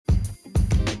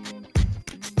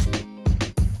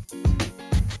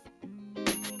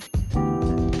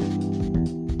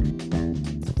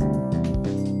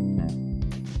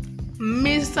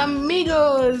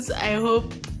amigos. I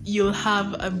hope you'll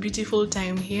have a beautiful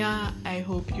time here. I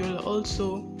hope you'll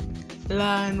also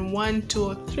learn 1, 2,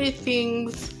 or 3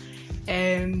 things,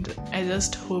 and I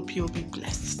just hope you'll be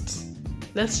blessed.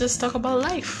 Let's just talk about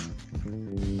life.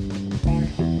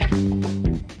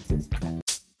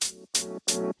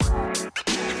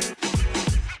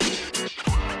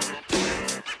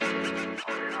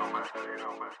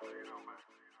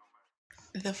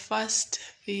 The first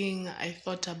thing I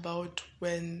thought about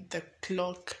when the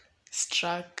clock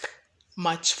struck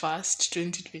March 1st,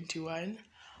 2021,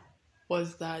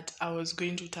 was that I was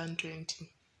going to turn 20.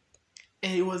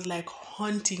 And it was like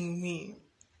haunting me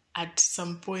at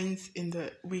some points in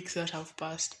the weeks that have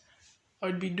passed. I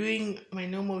would be doing my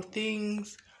normal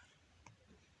things,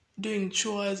 doing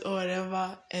chores or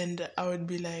whatever, and I would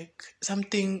be like,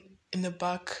 something in the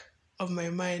back of my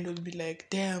mind would be like,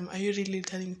 damn, are you really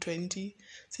turning 20?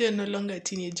 So you're no longer a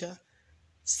teenager.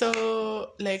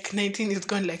 So like 19 is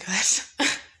gone like that.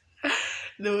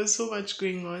 There was so much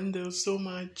going on. There was so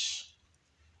much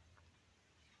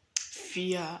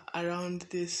fear around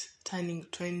this turning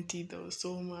 20. There was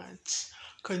so much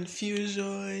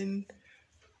confusion.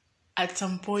 At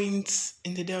some point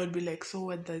in the day, I would be like,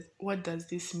 so what does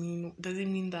this mean? Does it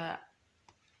mean that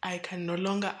I can no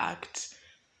longer act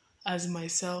as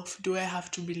myself? Do I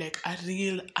have to be like a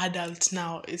real adult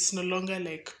now? It's no longer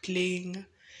like playing.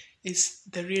 It's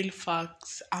the real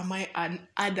facts. Am I an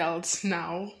adult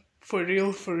now? For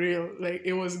real, for real. Like,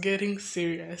 it was getting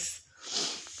serious.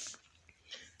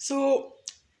 So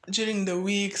during the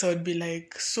weeks, I would be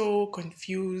like so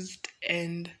confused,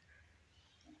 and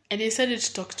I decided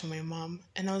to talk to my mom,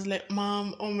 and I was like,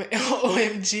 Mom, oh my,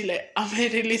 OMG, like, am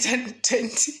I really turning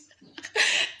 20?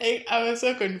 Like, I was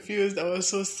so confused. I was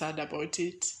so sad about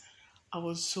it. I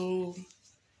was so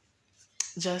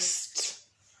just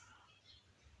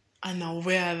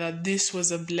unaware that this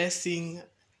was a blessing.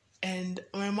 And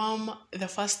the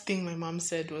first thing my mom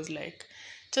said was like,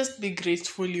 just be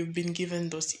grateful you've been given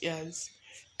those years.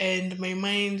 And my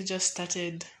mind just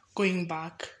started going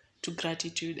back to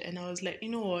gratitude. And I was like, you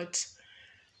know what?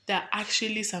 There are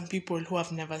actually some people who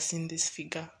have never seen this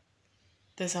figure.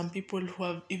 There's some people who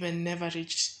have even never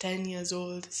reached 10 years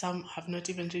old. Some have not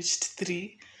even reached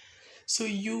 3. So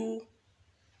you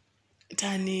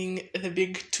turning the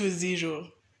big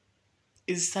 20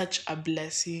 is such a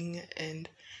blessing, and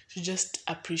to just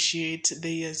appreciate the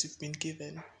years you've been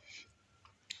given.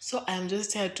 So I'm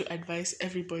just here to advise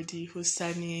everybody who's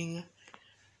turning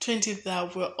 20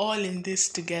 that we're all in this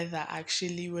together.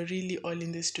 Actually, we're really all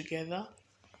in this together.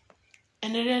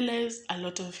 And I realize a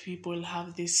lot of people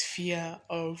have this fear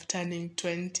of turning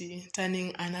 20,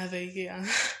 turning another year.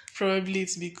 Probably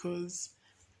it's because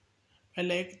we're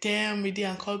like, damn, we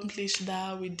didn't accomplish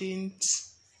that, we didn't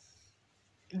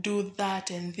do that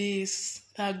and this,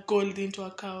 that goal didn't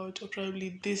work out, or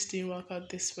probably this didn't work out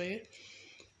this way.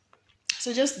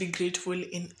 So just be grateful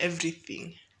in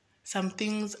everything. Some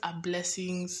things are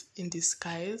blessings in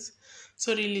disguise.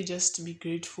 So really just be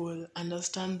grateful.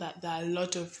 Understand that there are a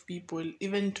lot of people,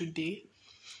 even today,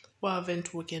 who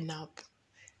haven't woken up.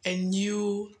 And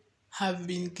you have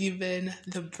been given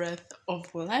the breath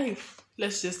of life.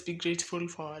 Let's just be grateful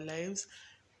for our lives.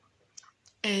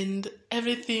 And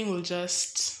everything will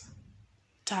just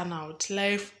turn out.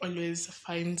 Life always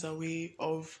finds a way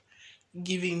of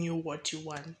giving you what you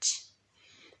want.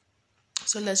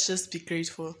 So let's just be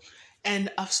grateful.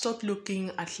 And I've stopped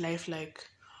looking at life like,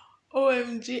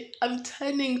 OMG, I'm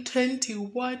turning 20.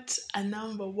 What a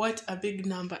number. What a big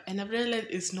number. And I've realized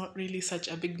it's not really such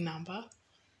a big number.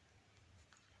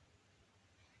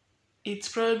 It's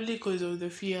probably because of the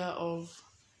fear of,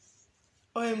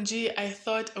 OMG, I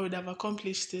thought I would have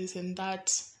accomplished this and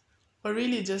that. But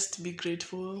really just be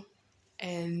grateful,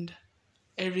 and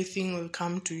everything will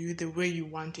come to you the way you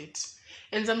want it.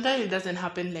 And sometimes it doesn't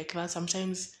happen like that.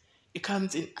 Sometimes it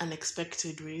comes in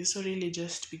unexpected ways. So really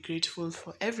just be grateful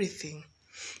for everything.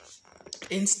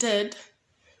 Instead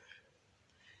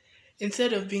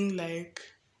of being like,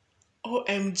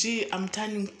 OMG, I'm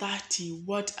turning 30.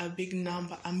 What a big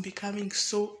number. I'm becoming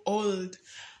so old.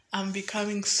 I'm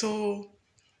becoming so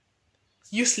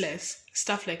useless.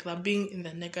 Stuff like that. Being in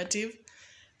the negative.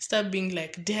 Start being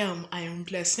like, damn, I am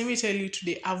blessed. Let me tell you,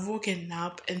 today I've woken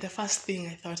up and the first thing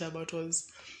I thought about was,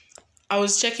 I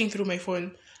was checking through my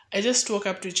phone. I just woke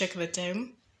up to check the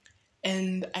time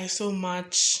and I saw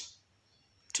March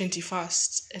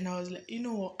 21st, and I was like, you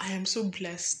know, I am so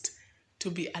blessed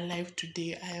to be alive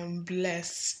today. I am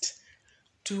blessed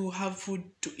to have food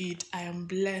to eat. I am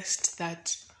blessed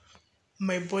that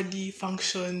my body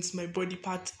functions, my body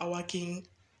parts are working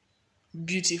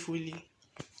beautifully.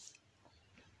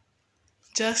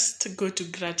 Just go to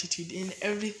gratitude in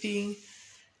everything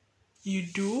you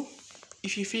do.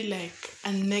 If you feel like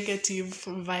a negative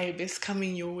vibe is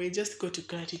coming your way, just go to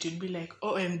gratitude. Be like,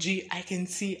 OMG, I can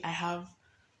see I have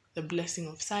the blessing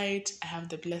of sight, I have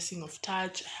the blessing of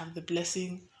touch, I have the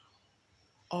blessing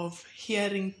of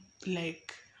hearing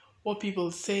like what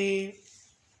people say,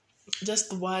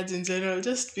 just words in general.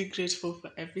 Just be grateful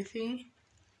for everything.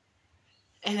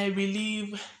 And I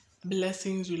believe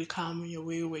blessings will come your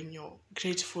way when you're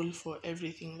grateful for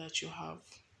everything that you have.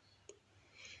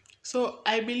 So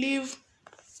I believe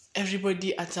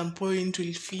everybody at some point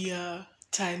will fear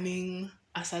turning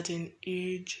a certain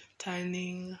age,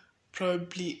 turning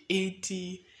probably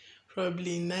 80,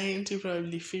 probably 90,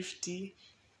 probably 50.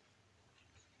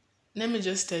 Let me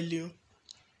just tell you,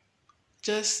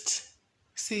 just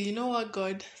say, you know what,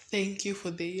 God, thank you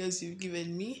for the years you've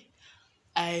given me.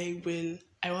 I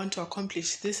want to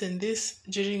accomplish this and this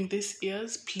during these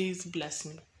years. Please bless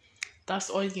me. That's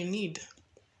all you need.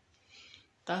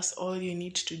 That's all you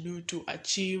need to do to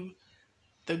achieve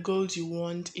the goals you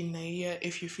want in a year.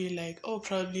 If you feel like, oh,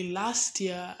 probably last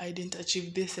year I didn't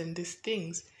achieve this and these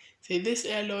things, say, this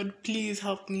year, Lord, please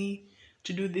help me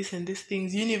to do this and these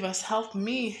things. Universe, help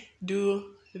me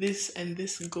do this and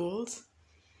these goals.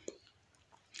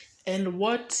 And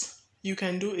what you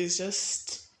can do is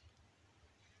just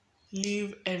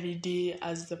live every day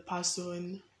as the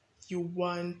person you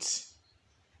want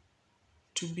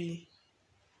to be.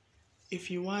 If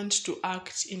you want to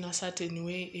act in a certain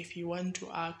way, if you want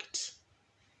to act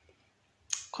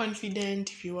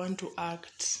confident, if you want to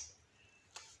act,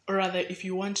 or rather, if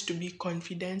you want to be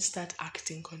confident, start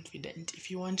acting confident. If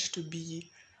you want to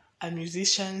be a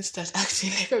musician, start acting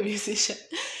like a musician.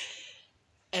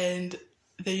 And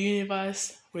the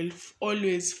universe will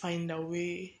always find a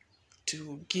way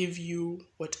to give you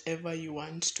whatever you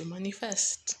want to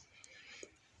manifest.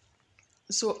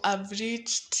 So I've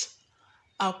reached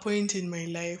a point in my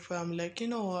life where I'm like, you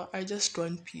know what, I just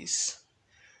want peace.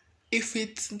 If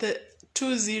it's the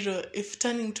 20, if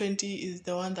turning 20 is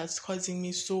the one that's causing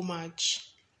me so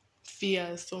much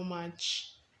fear, so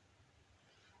much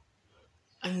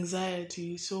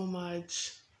anxiety, so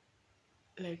much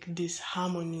like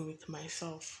disharmony with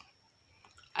myself,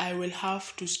 I will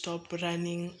have to stop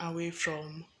running away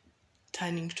from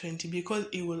turning 20, because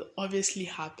it will obviously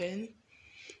happen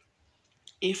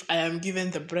if I am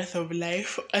given the breath of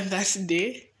life on that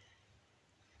day.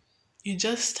 You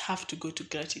just have to go to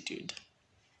gratitude.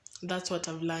 That's what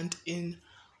I've learned in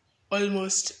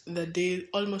almost all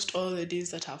the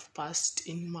days that have passed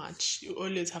in March. You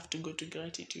always have to go to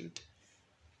gratitude.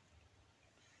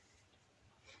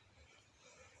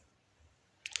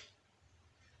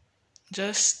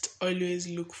 Just always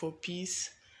look for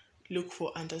peace, look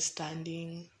for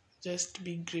understanding, just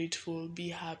be grateful, be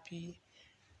happy.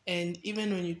 And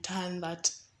even when you turn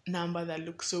that number that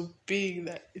looks so big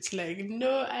that it's like,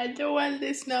 no, I don't want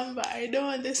this number. I don't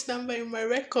want this number in my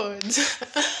records.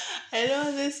 I don't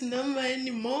want this number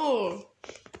anymore.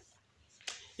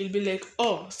 You'll be like,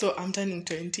 oh, so I'm turning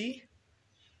 20.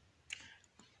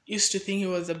 Used to think it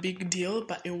was a big deal,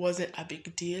 but it wasn't a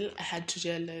big deal. I had to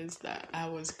realize that I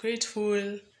was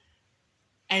grateful.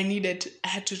 I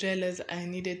had to realize I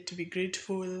needed to be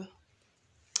grateful.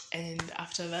 And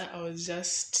after that, I was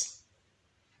just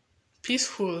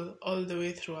peaceful all the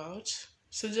way throughout.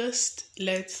 So just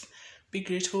let's be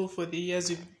grateful for the years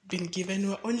we've been given.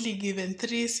 We're only given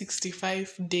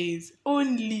 365 days.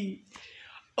 Only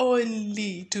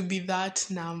to be that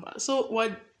number. So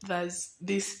what does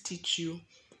this teach you?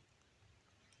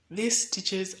 This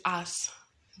teaches us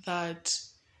that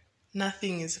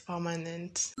nothing is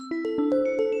permanent.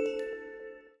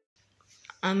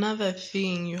 Another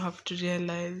thing you have to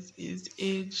realize is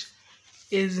age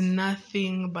is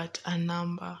nothing but a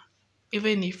number.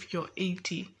 Even if you're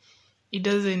 80, it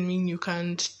doesn't mean you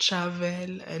can't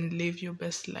travel and live your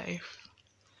best life.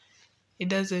 It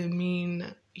doesn't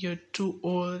mean you're too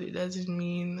old. It doesn't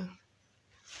mean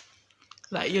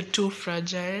that you're too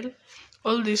fragile.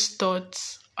 All these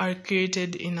thoughts are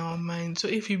created in our mind. So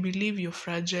if you believe you're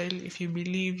fragile, if you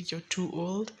believe you're too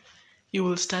old, you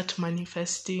will start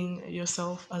manifesting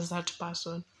yourself as that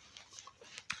person.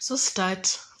 So start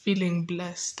feeling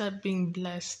blessed, start being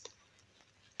blessed.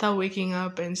 Start waking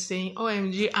up and saying,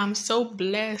 OMG, I'm so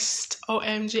blessed.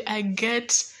 OMG,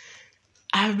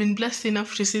 I have been blessed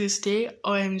enough to see this day.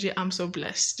 OMG, I'm so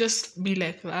blessed. Just be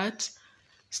like that.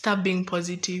 Start being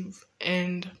positive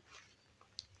and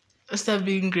start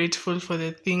being grateful for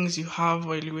the things you have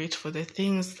while you wait for the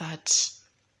things that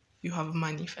you have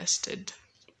manifested.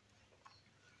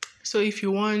 So if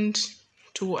you want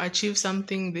to achieve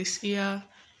something this year,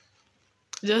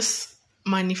 just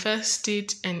manifest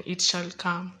it and it shall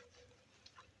come.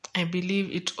 I believe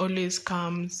it always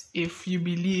comes if you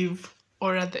believe,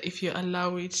 or rather, if you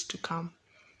allow it to come.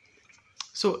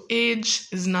 So, age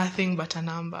is nothing but a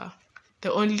number.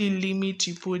 The only limit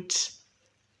you put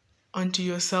onto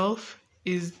yourself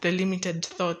is the limited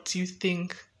thoughts you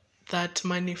think that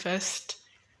manifest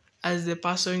as the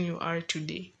person you are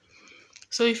today.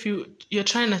 So if you're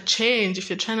trying to change, if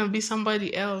you're trying to be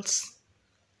somebody else,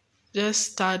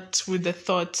 just start with the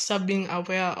thoughts. Start being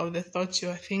aware of the thoughts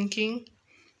you're thinking,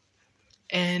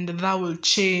 and that will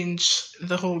change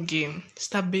the whole game.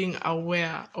 Start being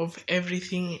aware of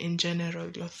everything in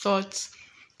general. Your thoughts,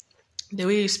 the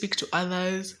way you speak to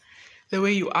others, the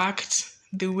way you act,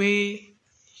 the way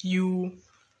you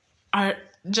are,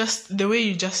 just the way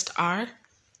you just are.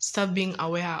 Start being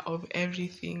aware of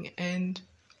everything, and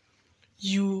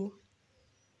you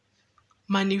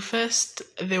manifest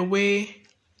the way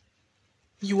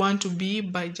you want to be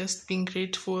by just being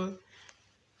grateful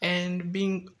and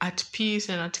being at peace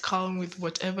and at calm with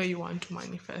whatever you want to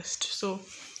manifest. So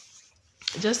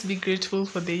just be grateful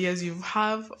for the years you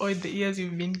have or the years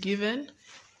you've been given,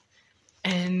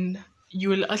 and you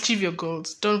will achieve your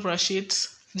goals. Don't rush it.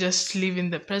 Just live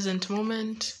in the present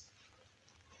moment.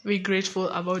 Be grateful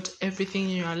about everything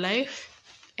in your life,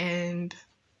 and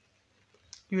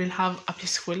you will have a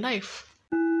peaceful life.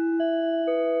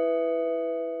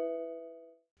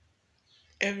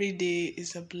 Every day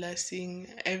is a blessing.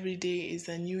 Every day is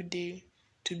a new day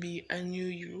to be a new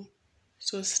you.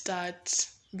 So start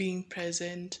being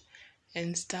present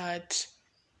and start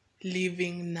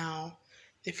living now.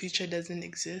 The future doesn't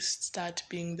exist. Start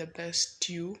being the best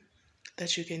you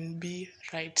that you can be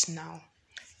right now.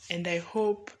 And I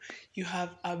hope you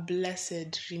have a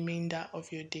blessed remainder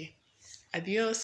of your day. Adios.